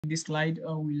In this slide,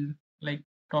 we'll like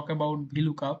talk about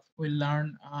VLOOKUP. We'll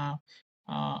learn uh,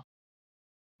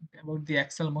 about the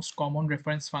Excel most common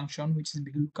reference function, which is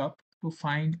VLOOKUP, to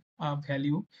find a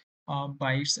value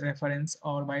by its reference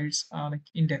or by its like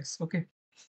index. Okay,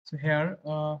 so here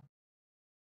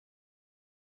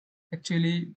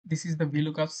actually this is the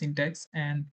VLOOKUP syntax,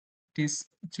 and this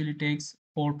actually takes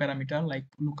 4 parameter like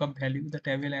lookup value, the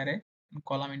table array, and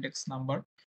column index number,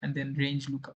 and then range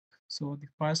lookup. So the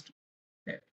first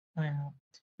uh,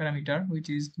 parameter, which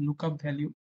is lookup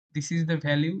value, this is the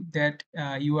value that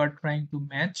you are trying to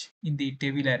match in the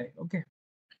table array. Okay,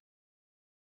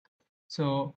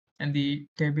 so and the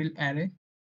table array,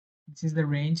 this is the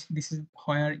range, this is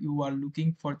where you are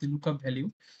looking for the lookup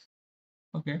value.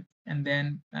 Okay, and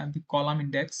then the column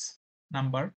index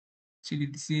number, actually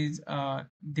this is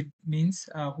that means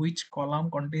which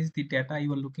column contains the data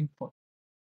you are looking for.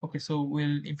 Okay, so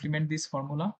we'll implement this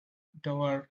formula to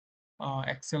our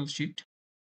Excel sheet,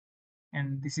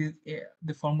 and this is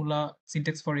the formula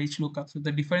syntax for HLOOKUP. So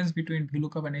the difference between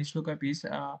VLOOKUP and HLOOKUP is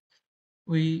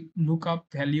we look up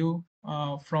value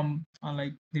from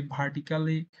like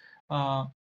the uh,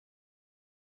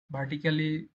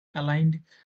 vertically aligned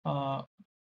uh,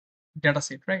 data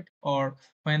set, right? Or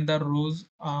when the rows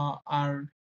are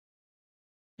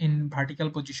in vertical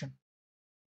position,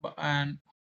 and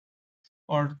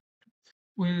or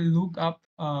we'll look up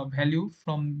value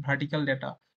from vertical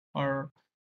data. Or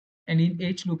and in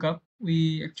HLOOKUP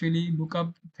we actually look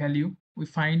up value, we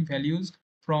find values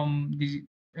from the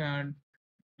uh,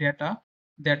 data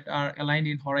that are aligned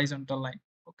in horizontal line.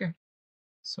 Okay,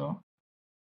 so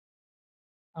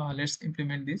let's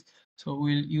implement this. So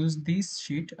we'll use this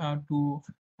sheet to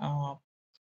uh,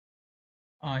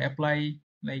 apply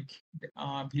like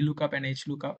VLOOKUP and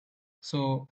HLOOKUP.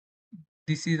 So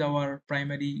this is our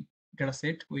primary data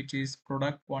set, which is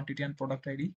product quantity and product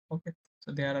ID. Okay,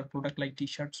 so there are product like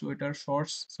t-shirt, sweater,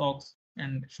 shorts, socks,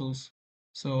 and shoes.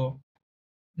 So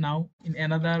now in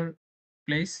another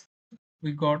place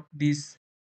we got this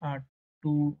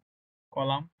two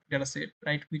column data set,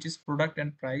 right, which is product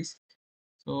and price.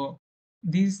 So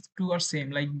these two are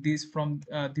same, like this from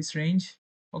this range.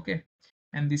 Okay,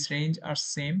 and this range are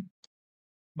same,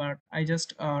 but I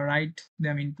just write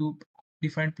them into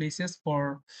different places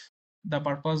for the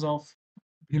purpose of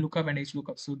VLOOKUP and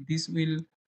HLOOKUP. So this will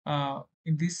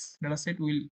in this data set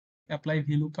will apply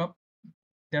VLOOKUP.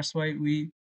 That's why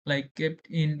we like kept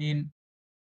in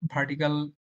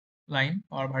vertical line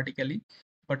or vertically,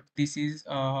 but this is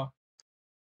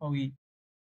we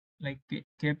like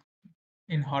kept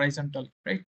in horizontal,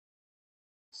 right?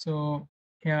 So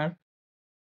here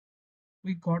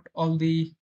we got all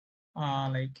the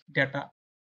like data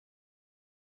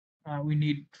we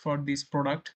need for this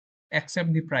product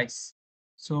except the price.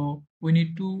 So we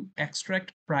need to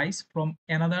extract price from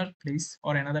another place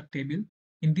or another table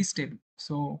in this table.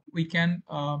 So we can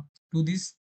do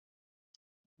this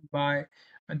by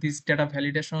this data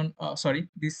validation, sorry,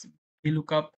 this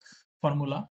VLOOKUP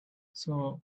formula.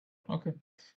 So okay,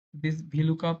 this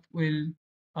VLOOKUP will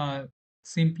uh,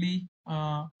 simply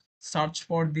search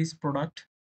for this product,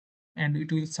 and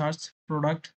it will search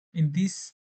product in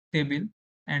this table,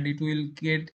 and it will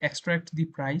get extract the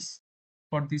price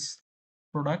for this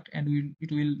product, and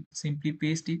it will simply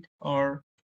paste it, or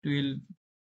it will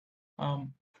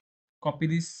um, copy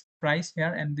this price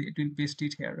here and it will paste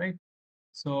it here, right?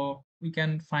 So we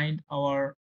can find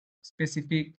our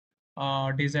specific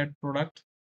desired product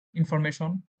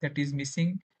information that is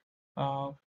missing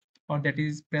uh, or that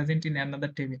is present in another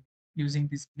table using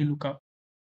this VLOOKUP.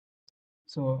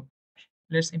 So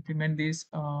let's implement this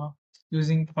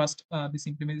using first this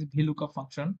implement VLOOKUP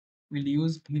function. We'll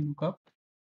use VLOOKUP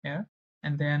here,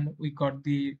 and then we got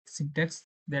the syntax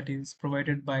that is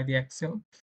provided by the Excel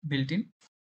built in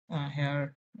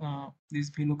here. This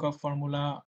VLOOKUP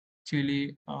formula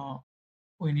actually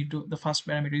we need to, the first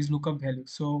parameter is lookup value.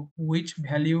 So which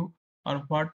value or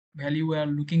what value we are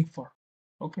looking for.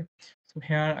 Okay, so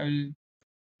here I will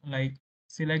like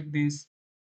select this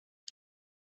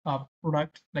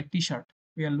product like t-shirt.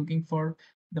 We are looking for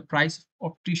the price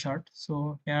of t-shirt.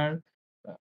 So here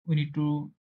we need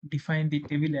to define the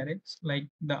table arrays, like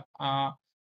the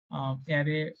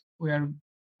array where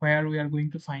we are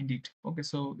going to find it. Okay,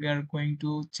 so we are going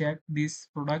to check this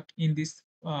product in this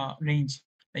range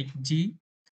like G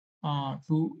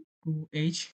to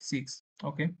H6.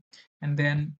 Okay, and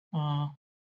then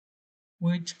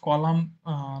which column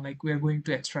like we are going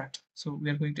to extract. So we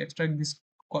are going to extract this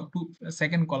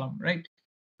second column, right?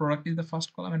 Product is the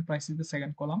first column and price is the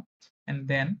second column. And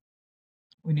then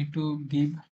we need to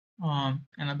give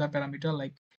another parameter,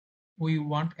 like we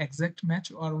want exact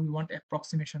match or we want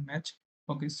approximation match.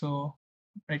 Okay, so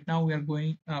right now we are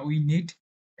going, we need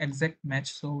exact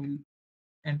match, so we'll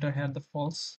enter here the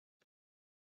false.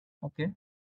 Okay,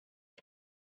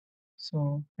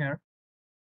 so here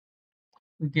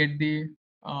we get the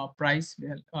price,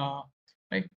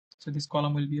 right? So this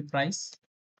column will be a price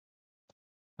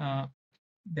uh,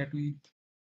 that we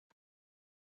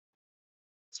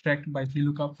extract by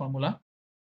VLOOKUP formula.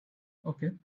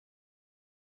 Okay,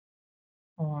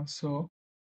 so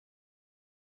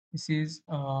this is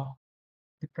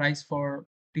the price for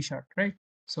t-shirt, right?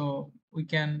 So we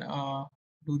can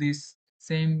do this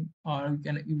same, or we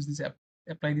can use this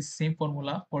apply this same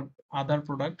formula for other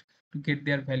product to get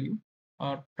their value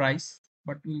or price.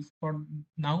 But we, for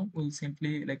now, we'll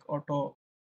simply like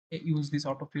use this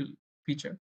autofill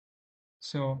feature.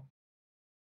 So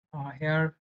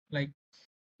here, like,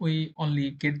 we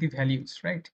only get the values,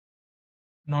 right?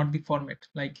 Not the format.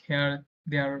 Like here,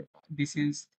 there, this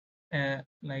is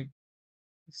like,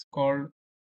 it's called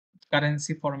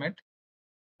currency format.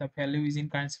 The value is in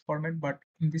currency format, but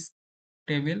in this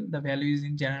table the value is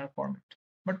in general format.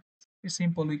 But it's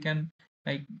simple, we can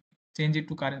like change it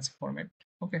to currency format.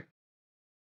 Okay,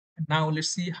 and now let's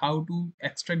see how to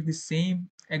extract the same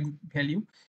value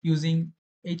using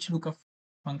hlookup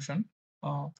function.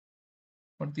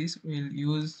 For this we'll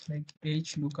use like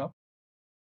hlookup,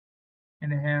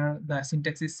 and here the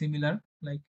syntax is similar.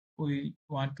 Like, we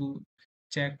want to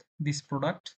check this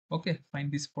product. Okay,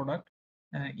 find this product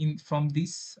in from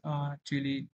this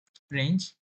actually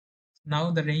range.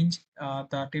 Now the range,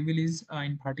 the table is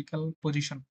in vertical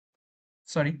position.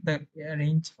 Sorry, the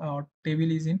range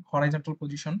table is in horizontal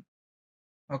position.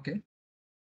 Okay,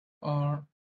 or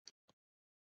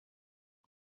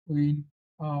we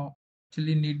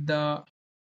actually need the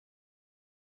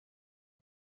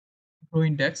row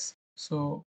index.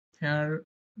 So here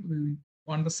we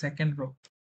want the second row,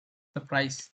 the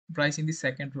price in the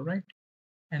second row, right?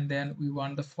 And then we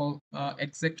want the false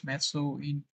exact match, so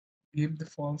we give the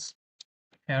false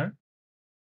here.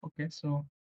 Okay, so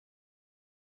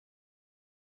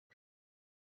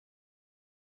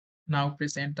now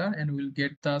press enter and we'll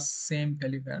get the same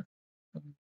value here. So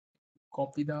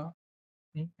copy the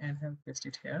thing and have paste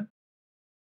it here,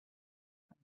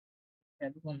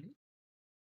 value only.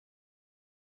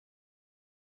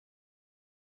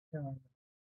 Okay,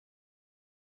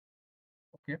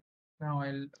 now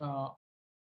I'll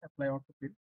apply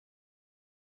autofill.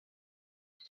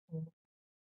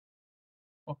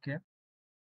 Okay,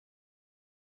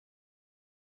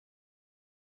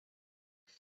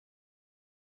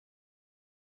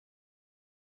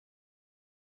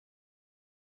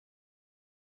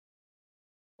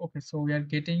 okay, so we are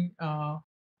getting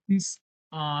this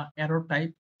error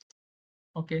type.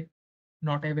 Okay,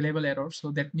 not available error.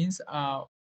 So that means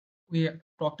we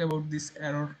talked about this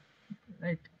error,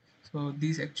 right? So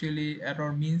this actually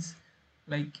error means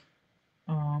like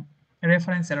uh,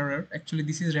 reference error. Actually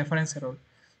this is reference error.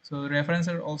 So reference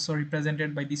error also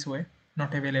represented by this way,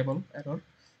 not available error.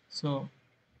 So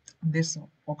this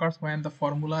occurs when the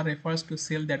formula refers to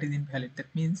cell that is invalid.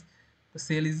 That means the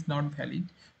cell is not valid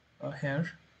here.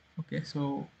 Okay,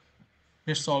 so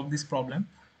let's solve this problem.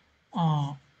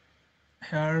 uh,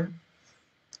 Here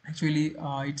actually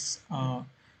it's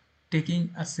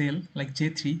taking a cell like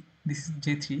J3. This is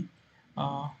J3,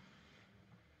 uh,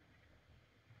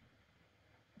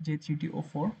 J3 to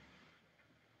O4,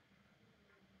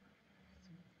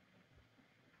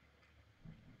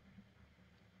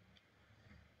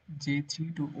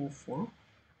 J3 to O4.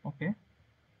 Okay,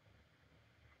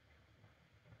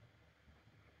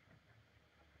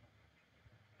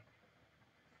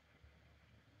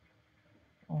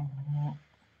 uh,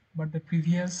 but the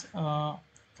previous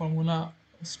formula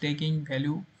is taking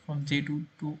value from J2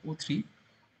 to O3.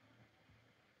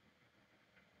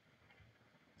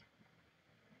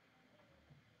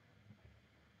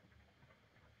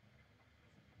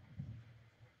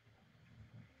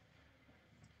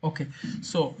 Okay,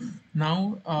 so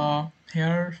now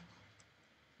here,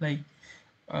 like,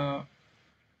 uh,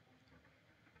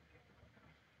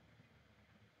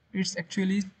 it's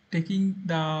actually taking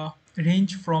the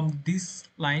range from this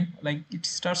line, like it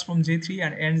starts from J3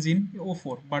 and ends in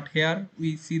O4, but here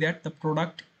we see that the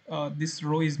product, this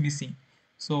row is missing.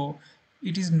 So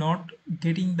it is not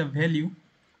getting the value,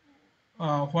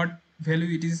 what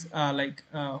value it is,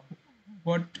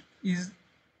 what is,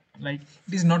 like,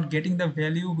 it is not getting the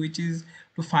value which is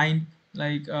to find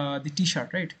like the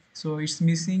t-shirt, right? So it's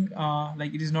missing,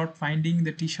 like it is not finding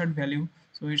the t-shirt value,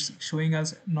 so it's showing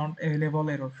us not available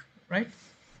error, right?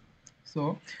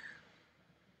 So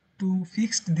to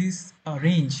fix this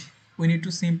range, we need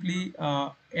to simply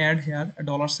add here a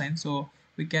dollar sign. So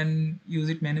we can use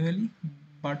it manually,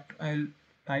 but I'll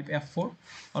type F4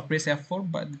 or press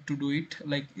F4 but to do it,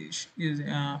 like is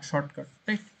a shortcut,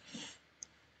 right?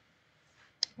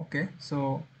 Okay,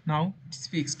 so now it's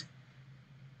fixed.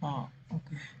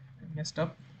 Okay, I messed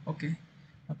up. Okay,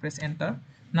 now press enter.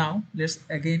 Now let's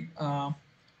again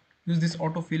use this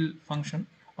autofill function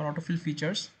or autofill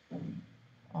features.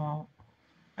 uh,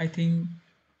 I think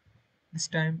this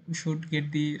time we should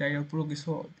get the right output. Okay,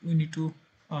 so we need to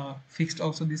fix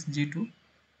also this J2.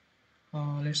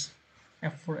 Let's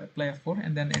F4, apply F4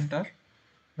 and then enter.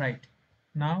 Right,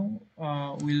 now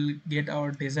we'll get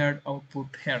our desired output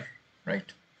here,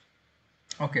 right?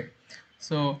 Okay,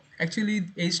 so actually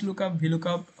HLOOKUP,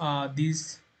 VLOOKUP,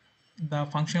 these the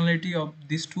functionality of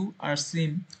these two are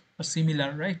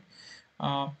similar, right?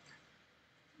 uh,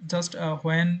 just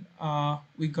when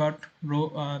we got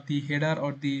row the header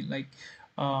or the like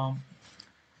um,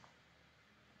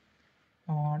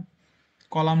 uh,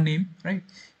 column name, right,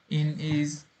 in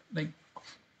is like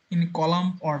in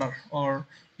column order or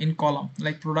in column,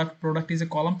 like product is a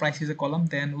column, price is a column,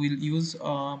 then we'll use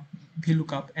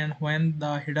VLOOKUP. And when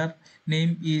the header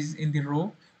name is in the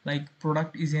row, like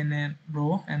product is in a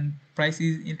row and price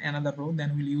is in another row,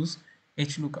 then we'll use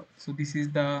HLOOKUP. So this is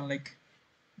the like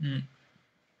mm,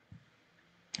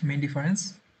 main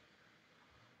difference.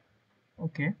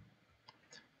 Okay,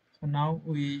 so now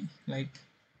we like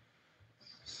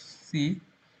see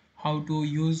how to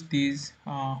use these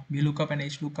VLOOKUP and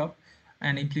HLOOKUP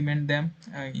and implement them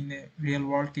in a real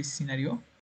world case scenario.